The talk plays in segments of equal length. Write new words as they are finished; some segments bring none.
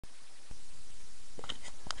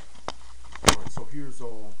here's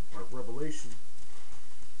our Revelation.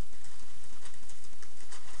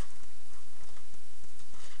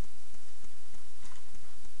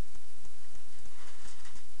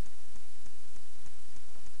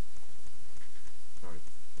 Alright,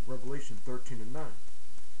 Revelation 13:9.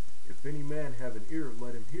 If any man have an ear,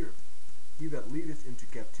 let him hear. He that leadeth into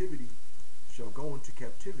captivity shall go into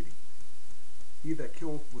captivity. He that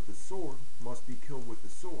killeth with the sword must be killed with the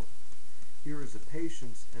sword. Here is the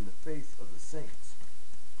patience and the faith of the saints.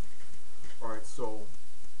 Alright, so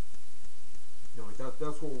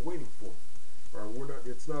that's what we're waiting for. Alright,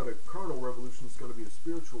 it's not a carnal revolution, it's going to be a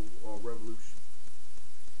spiritual revolution.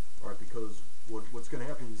 Alright, because what's going to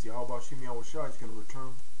happen is Yahweh Shem Yahweh Shai is going to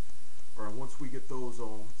return. Alright, once we get those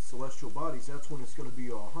celestial bodies, that's when it's going to be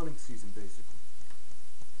hunting season, basically.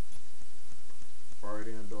 Alright,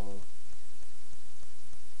 and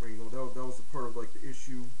that was a part of like the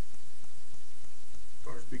issue.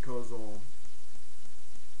 It's because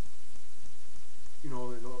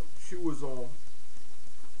she was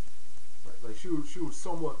she was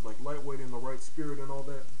somewhat like lightweight in the right spirit and all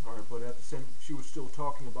that. Alright, but at the same, she was still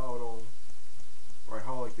talking about alright,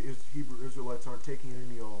 how like the Hebrew Israelites aren't taking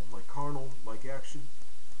any like carnal like action.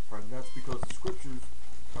 Alright, and that's because the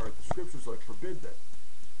scriptures like forbid that.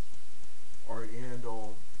 Alright, and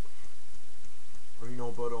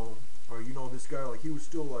this guy, like, he was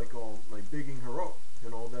still like bigging her up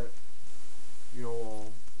and all that.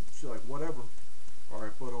 She's like, whatever.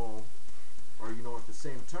 Alright, but at the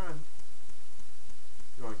same time,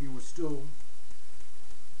 he was still,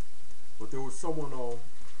 but there was someone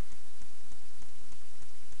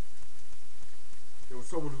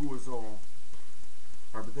who was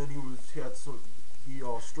but then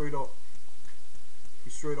he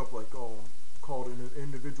straight up like called an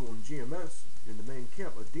individual in GMS in the main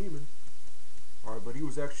camp a demon. Alright, but he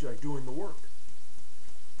was actually like doing the work.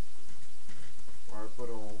 Alright, but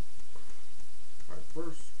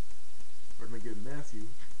first we're gonna get Matthew.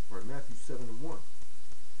 Alright, Matthew 7:1.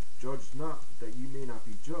 Judge not that ye may not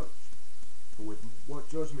be judged, for with what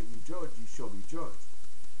judgment ye judge ye shall be judged,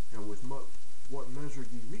 and with what measure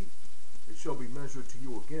ye meet it shall be measured to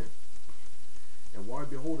you again. And why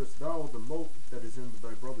beholdest thou the mote that is in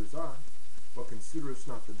thy brother's eye, but considerest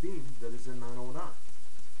not the beam that is in thine own eye?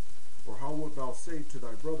 Or how wilt thou say to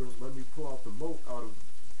thy brother, let me pull out the mote out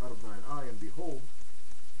of thine eye, and behold,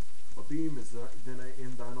 a beam is then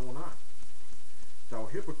in thine own eye? Thou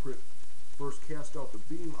hypocrite, first cast out the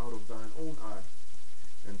beam out of thine own eye,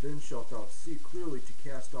 and then shalt thou see clearly to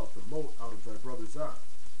cast out the mote out of thy brother's eye.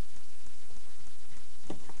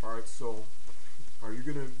 Alright, so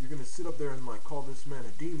you're gonna sit up there and like call this man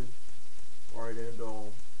a demon. Alright, and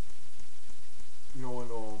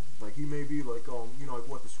like he may be like like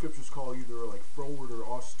what the scriptures call either like froward or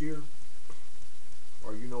austere,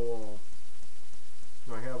 or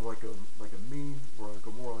I have like a mean or like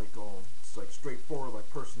a more like it's like straightforward like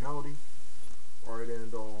personality. Alright,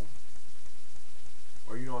 and or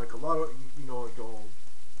like a lot of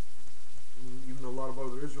even a lot of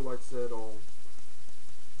other Israelites that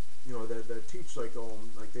that teach like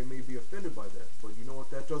they may be offended by that, but you know what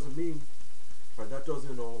that doesn't mean. Right, that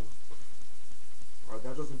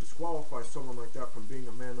doesn't disqualify someone like that from being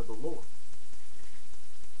a man of the Lord.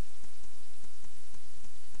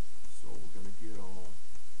 So we're gonna get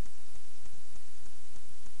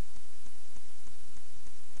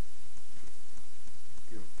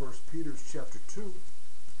 1 Peter chapter 2.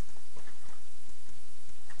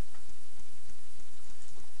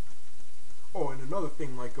 Oh, and another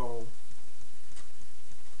thing, like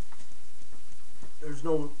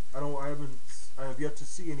I have yet to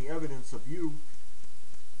see any evidence of you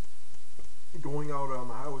going out on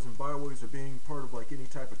the highways and byways or being part of like any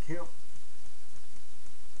type of camp.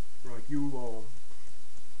 Like you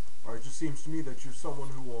or it just seems to me that you're someone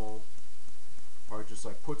who or just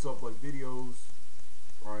like puts up like videos,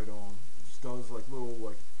 right? Just does like little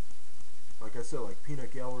like I said, like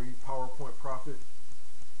peanut gallery, PowerPoint profit,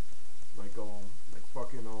 like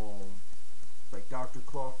fucking like Dr.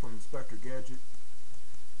 Clough from Inspector Gadget,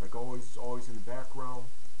 like always in the background.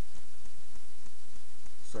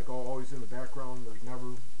 It's like always in the background, like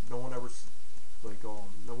no one ever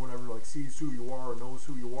like sees who you are or knows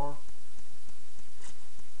who you are.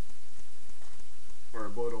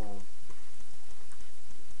 Alright,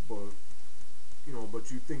 but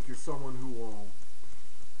you think you're someone who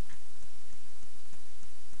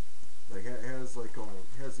like has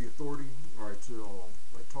the authority, alright, to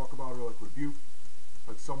like talk about or like rebuke,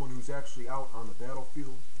 like someone who's actually out on the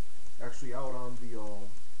battlefield, actually out on the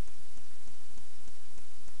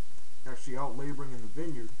actually out laboring in the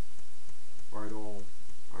vineyard. Alright,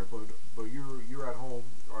 but you're at home,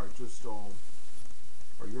 alright, just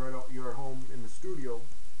or you're at home in the studio,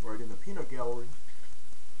 right in the peanut gallery.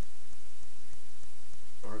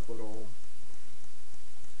 All right, but let's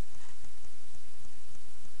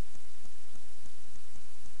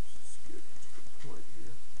get to the point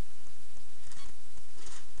here.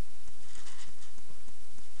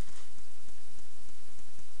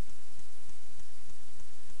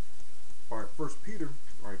 All right, 1 Peter,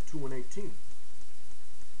 all right, 2:18.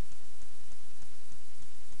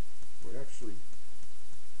 Wait, actually,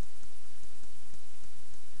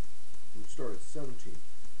 we start at 17.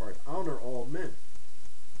 All right, honor all men,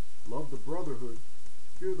 love the brotherhood,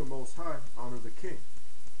 fear the Most High, honor the King.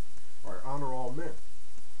 All right, honor all men.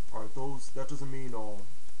 All right, those, that doesn't mean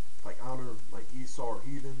like honor like Esau or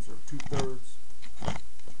heathens or 2/3.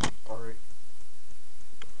 All right,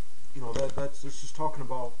 you know that's just talking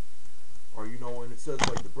about, or you know, and it says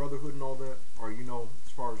like the brotherhood and all that, or you know,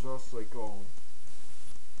 as far as us, like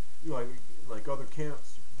you know, like other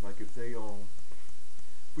camps, like if they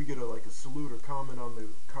if we get like a salute or comment on the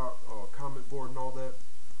comment board and all that,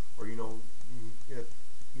 or you know, if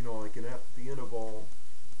you know, like, and at the end of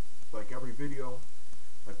like every video,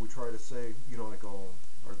 like we try to say, you know, like or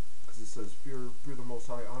because it says fear the Most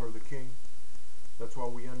High, honor the King. That's why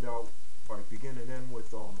we end out, right, begin and end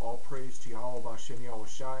with all praise to Yahweh B'Shem Yahweh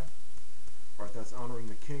Shai. Alright, that's honoring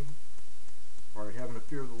the King. Alright, having a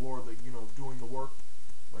fear of the Lord, that, you know, doing the work,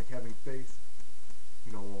 like having faith,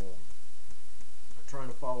 you know, trying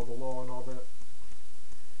to follow the law and all that.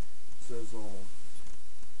 It says,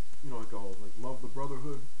 you know, like love the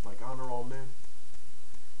brotherhood, like honor all men,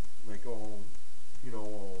 like you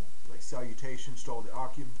know, like salutations to all the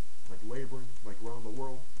Akim, like laboring, like around the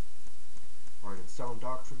world. Alright, and sound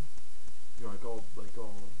doctrine, you know, like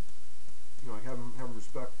you know, like having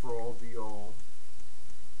respect for all the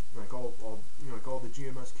like all you know, like all the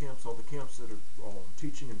GMS camps, all the camps that are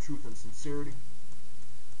teaching in truth and sincerity.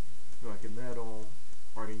 You know, like in that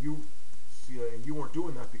alright, and you see, and you weren't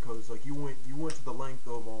doing that because like you went to the length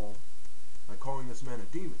of like calling this man a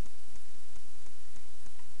demon.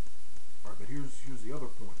 Alright, but here's the other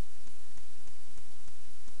point.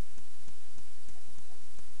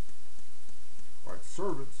 Alright,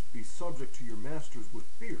 servants, be subject to your masters with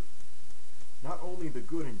fear, not only the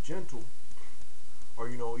good and gentle, or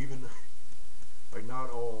you know, even like not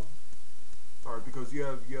all. Alright, because you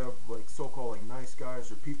have like so-called like nice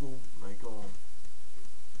guys or people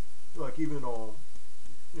like even you know,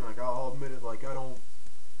 like I'll admit it, like I don't,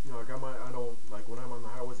 you know, like I don't, like when I'm on the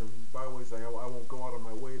highways and byways, I won't go out of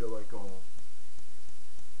my way to like you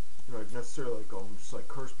know, like necessarily like just like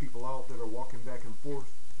curse people out that are walking back and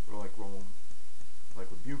forth, or like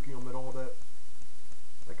rebuking them and all that.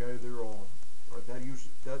 Like either or that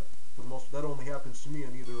usually, that for the most, that only happens to me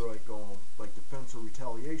in either like defense or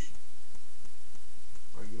retaliation.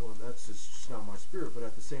 You know, that's just not my spirit. But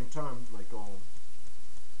at the same time, like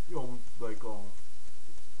you know, like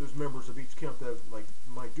there's members of each camp that like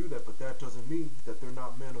might do that, but that doesn't mean that they're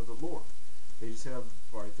not men of the Lord. They just have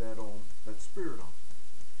that spirit on.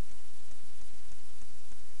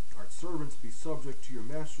 Alright, servants, be subject to your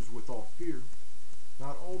masters with all fear,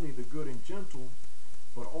 not only the good and gentle,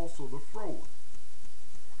 but also the froward.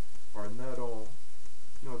 Alright, and that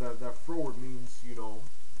you know, that froward means, you know,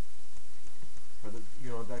 you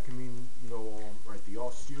know, that can mean, you know, right, the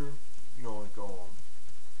austere, you know, like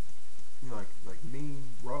you know, like mean,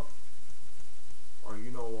 rough, or you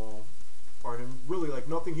know, or and really like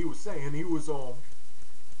nothing he was saying, he was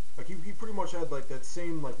like he pretty much had like that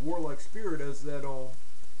same like warlike spirit as that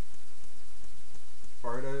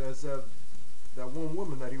as that one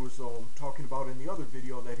woman that he was talking about in the other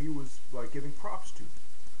video that he was like giving props to,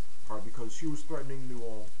 because she was threatening to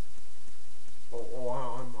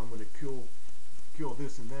I'm gonna kill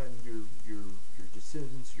this and that, and your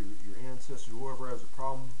descendants, your ancestors, whoever has a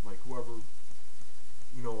problem, like whoever,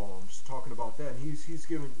 you know, just talking about that, and he's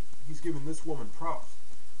giving this woman props,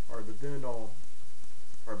 but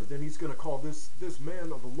then he's gonna call this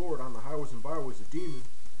man of the Lord on the highways and byways a demon,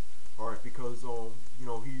 because you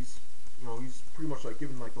know, he's pretty much like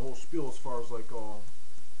giving like the whole spiel as far as like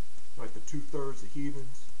the 2/3, the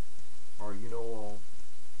heathens, or you know,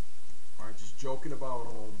 just joking about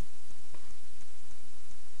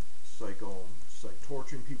just like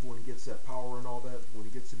torturing people when he gets that power and all that, when he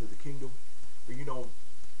gets into the kingdom. But you know,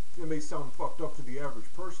 it may sound fucked up to the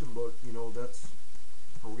average person, but you know, that's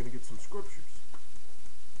how we're gonna get some scriptures.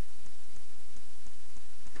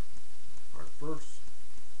 Alright, first,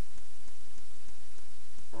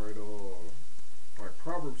 alright,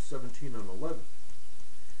 Proverbs 17 and 11.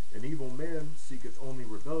 An evil man seeketh only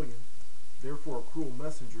rebellion, therefore a cruel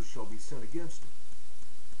messenger shall be sent against him.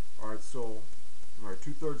 Alright, so Alright,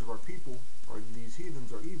 2/3 of our people, right, and these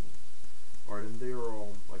heathens are evil. Alright, and they are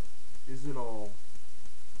all, like, is it all,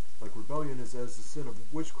 like, rebellion is as the sin of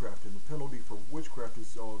witchcraft, and the penalty for witchcraft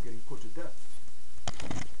is getting put to death.